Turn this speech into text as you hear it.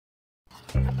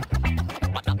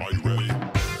Are you ready?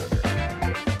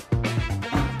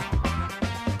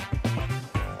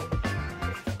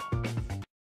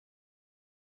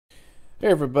 Hey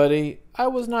everybody, I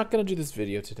was not going to do this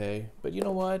video today, but you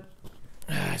know what?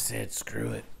 I said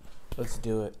screw it. Let's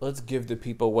do it. Let's give the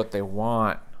people what they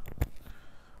want.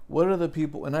 What are the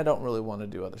people, and I don't really want to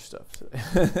do other stuff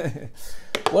today.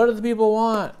 What do the people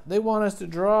want? They want us to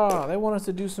draw. They want us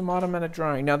to do some automatic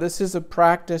drawing. Now this is a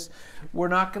practice. We're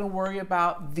not going to worry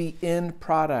about the end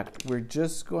product. We're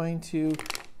just going to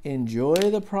enjoy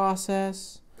the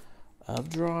process of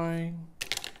drawing.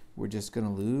 We're just going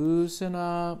to loosen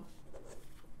up.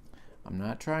 I'm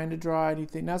not trying to draw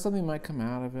anything. Now something might come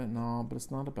out of it and all, but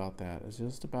it's not about that. It's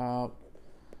just about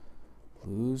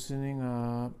loosening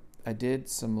up. I did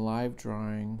some live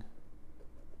drawing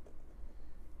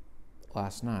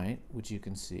last night, which you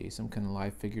can see, some kind of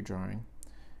live figure drawing.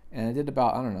 And I did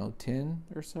about, I don't know, 10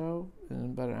 or so in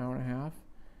about an hour and a half.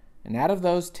 And out of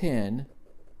those 10,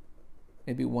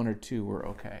 maybe 1 or 2 were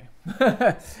okay.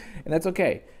 And that's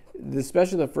okay.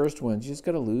 Especially the first ones, you just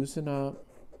got to loosen up.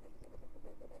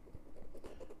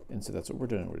 And so that's what we're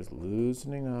doing. We're just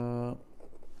loosening up,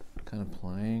 kind of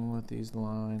playing with these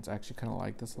lines. I actually kind of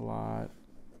like this a lot.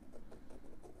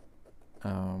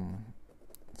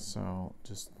 So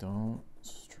just don't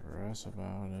stress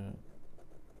about it.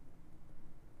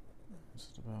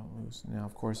 Just about loosening. Now,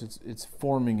 of course, it's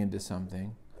forming into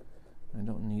something. I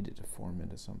don't need it to form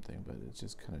into something, but it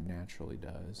just kind of naturally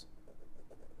does.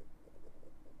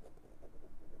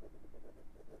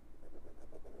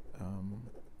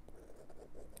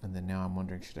 And then now I'm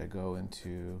wondering, should I go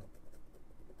into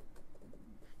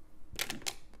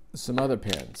some other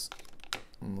pens?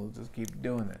 And we'll just keep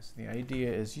doing this. The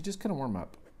idea is you just kind of warm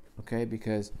up, okay?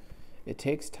 Because it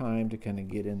takes time to kind of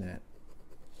get in that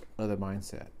other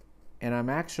mindset. And I'm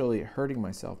actually hurting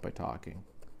myself by talking.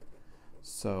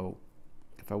 So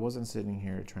if I wasn't sitting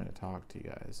here trying to talk to you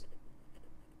guys,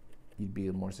 you'd be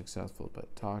more successful.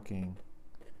 But talking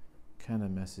kind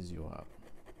of messes you up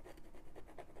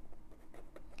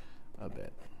a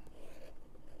bit.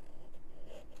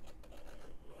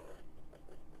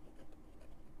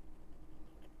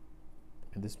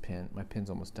 And this pen, my pen's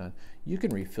almost done. You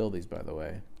can refill these, by the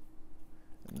way.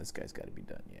 And this guy's got to be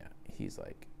done. Yeah, he's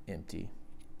like empty.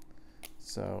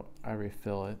 So I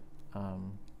refill it.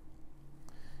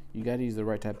 You got to use the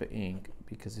right type of ink,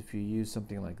 because if you use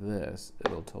something like this,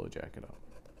 it'll totally jack it up.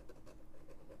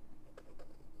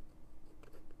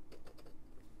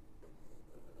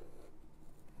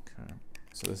 Okay,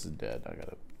 so this is dead. I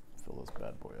gotta fill this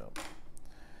bad boy up.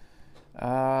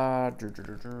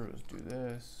 Let's do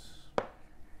this.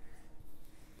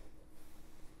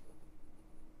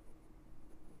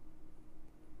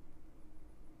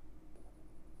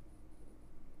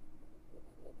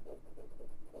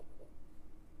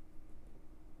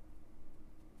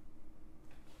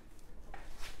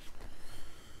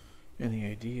 And the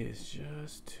idea is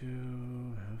just to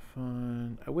have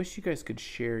fun. I wish you guys could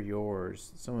share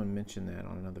yours. Someone mentioned that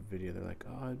on another video. They're like,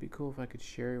 oh, it'd be cool if I could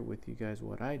share with you guys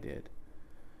what I did.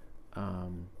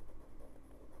 And,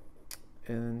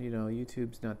 you know,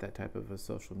 YouTube's not that type of a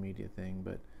social media thing,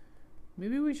 but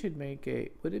maybe we should make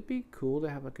a, would it be cool to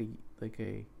have like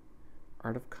a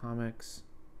Art of Comics,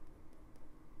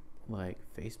 like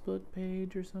Facebook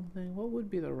page or something? What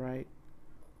would be the right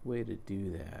way to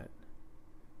do that?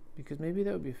 Because maybe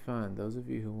that would be fun. Those of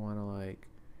you who want to like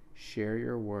share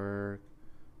your work,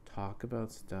 talk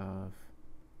about stuff.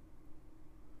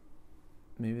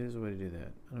 Maybe there's a way to do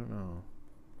that. I don't know.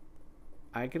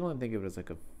 I can only think of it as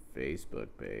like a Facebook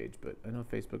page, but I know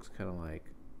Facebook's kind of like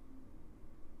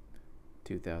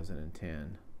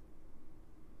 2010.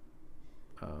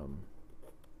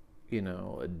 You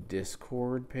know, a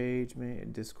Discord page, maybe a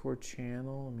Discord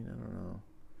channel. I mean, I don't know.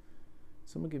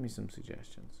 Someone give me some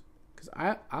suggestions.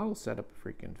 Because I'll set up a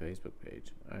freaking Facebook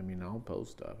page. I mean, I'll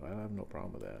post stuff. I have no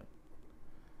problem with that.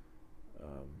 I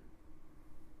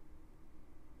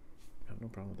have no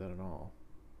problem with that at all.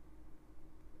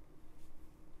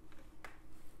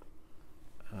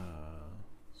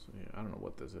 So yeah, I don't know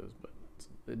what this is, but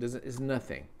it's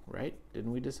nothing, right?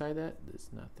 Didn't we decide that?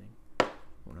 It's nothing.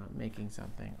 We're not making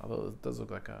something. Although it does look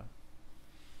like a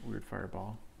weird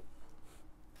fireball.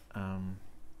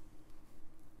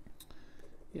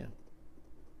 Yeah.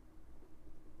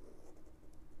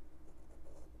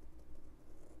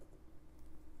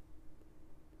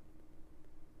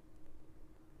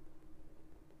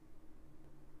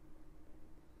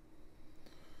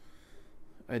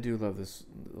 I do love this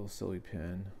little silly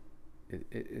pen.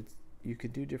 It's you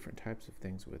could do different types of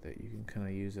things with it. You can kind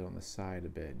of use it on the side a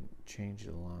bit and change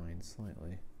the line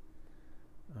slightly.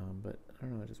 But I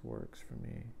don't know, it just works for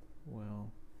me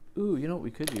well. Ooh, you know what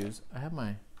we could use? I have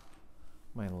my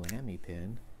Lamy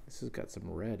pin. This has got some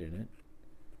red in it.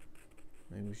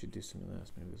 Maybe we should do some of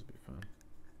this. Maybe this would be fun.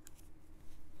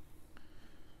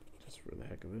 Just for the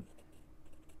heck of it.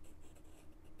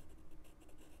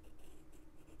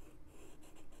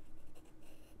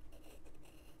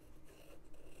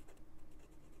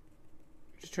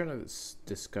 Just trying to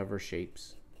discover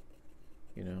shapes,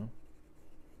 you know?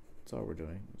 That's all we're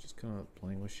doing. Just kind of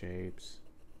playing with shapes.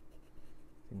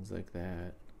 Things like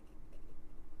that.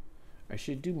 I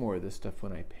should do more of this stuff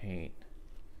when I paint.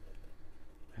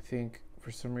 I think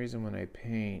for some reason when I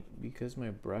paint, because my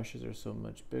brushes are so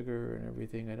much bigger and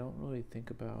everything, I don't really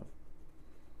think about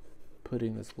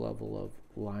putting this level of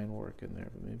line work in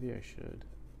there, but maybe I should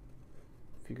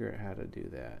figure out how to do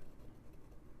that.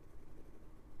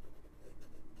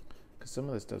 Because some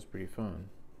of this stuff's pretty fun,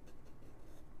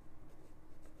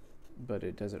 but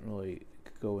it doesn't really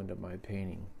go into my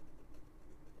painting.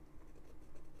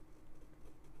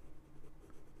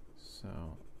 So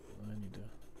I need to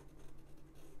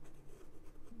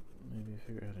maybe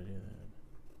figure out how to do that.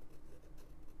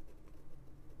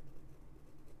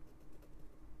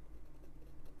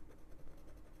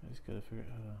 I just gotta figure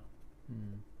out how to,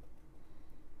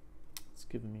 it's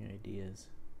giving me ideas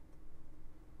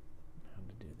on how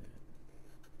to do that.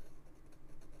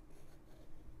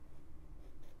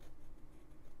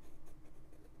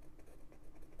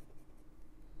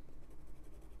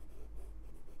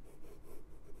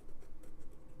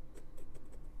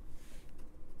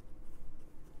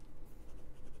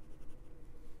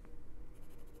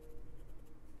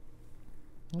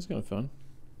 That's kind of fun.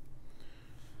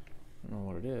 I don't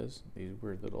know what it is. These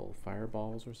weird little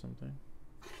fireballs or something.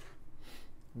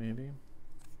 Maybe.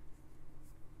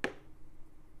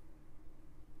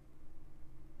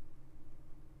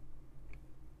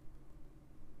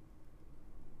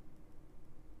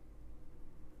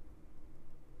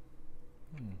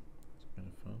 It's kind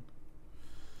of fun.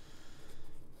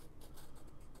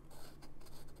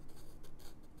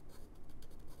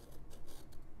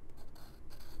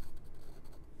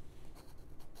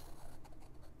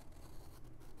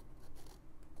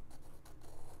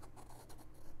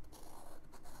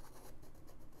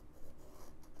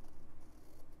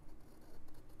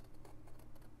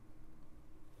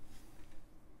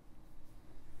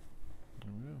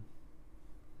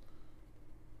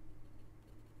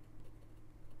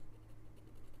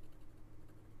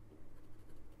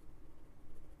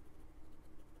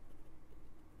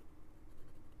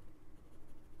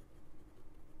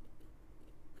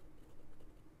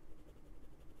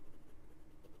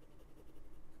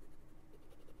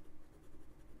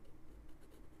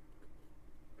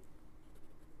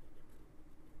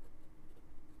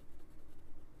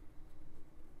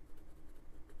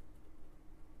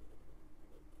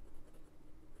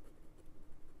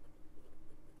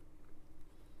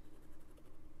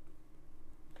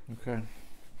 Okay.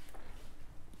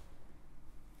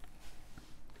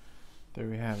 There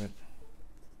we have it.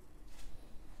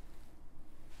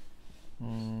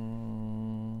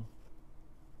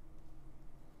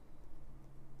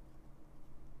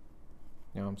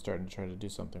 Now I'm starting to try to do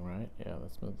something, right? Yeah,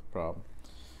 that's the problem.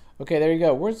 Okay, there you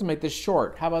go. We're just gonna make this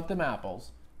short. How about them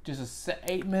apples? Just a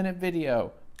 8-minute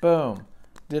video. Boom.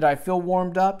 Did I feel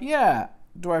warmed up? Yeah.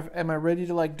 Am I ready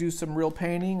to like do some real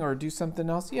painting or do something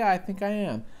else? Yeah, I think I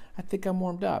am. I think I'm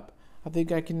warmed up. I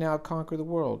think I can now conquer the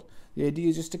world. The idea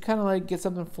is just to kind of like get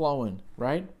something flowing,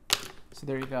 right? So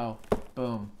there you go.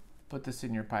 Boom. Put this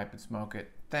in your pipe and smoke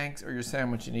it. Thanks, or your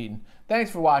sandwich and eating.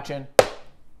 Thanks for watching.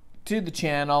 To the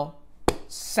channel.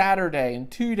 Saturday in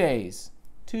 2 days.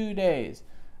 2 days.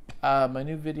 My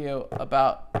new video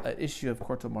about an issue of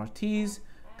Corto Maltese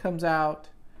comes out.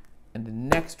 And the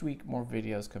next week, more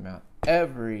videos come out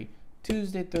every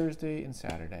Tuesday, Thursday, and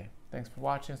Saturday. Thanks for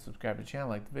watching. Subscribe to the channel,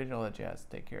 like the video, all that jazz.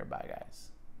 Take care. Bye,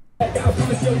 guys.